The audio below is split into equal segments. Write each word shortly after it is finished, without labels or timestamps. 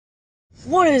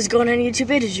What is going on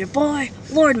YouTube? It is your boy,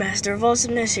 Lord Master of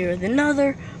Awesomeness here with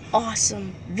another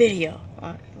awesome video.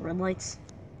 Red lights.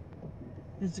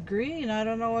 It's green. I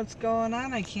don't know what's going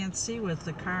on. I can't see with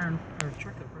the car or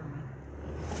truck in front of me.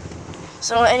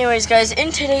 So anyways guys,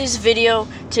 in today's video,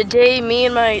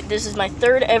 this is my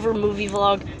third ever movie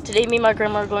vlog. Today me and my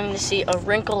grandma are going to see A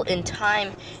Wrinkle in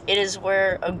Time. It is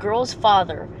where a girl's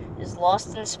father is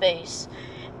lost in space,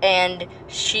 and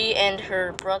she and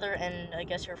her brother and I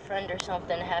guess her friend or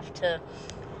something have to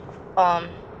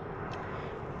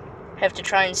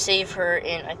try and save her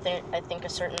in I think a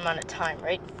certain amount of time,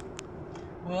 right?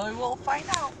 Well, we'll find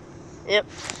out. Yep.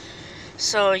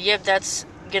 So yep, that's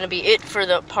gonna be it for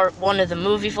the part 1 of the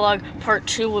movie vlog. Part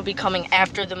 2 will be coming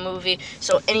after the movie.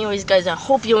 So anyways guys, I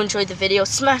hope you enjoyed the video.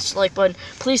 Smash the like button,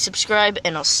 please subscribe,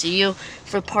 and I'll see you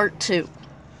for part 2.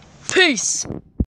 Peace.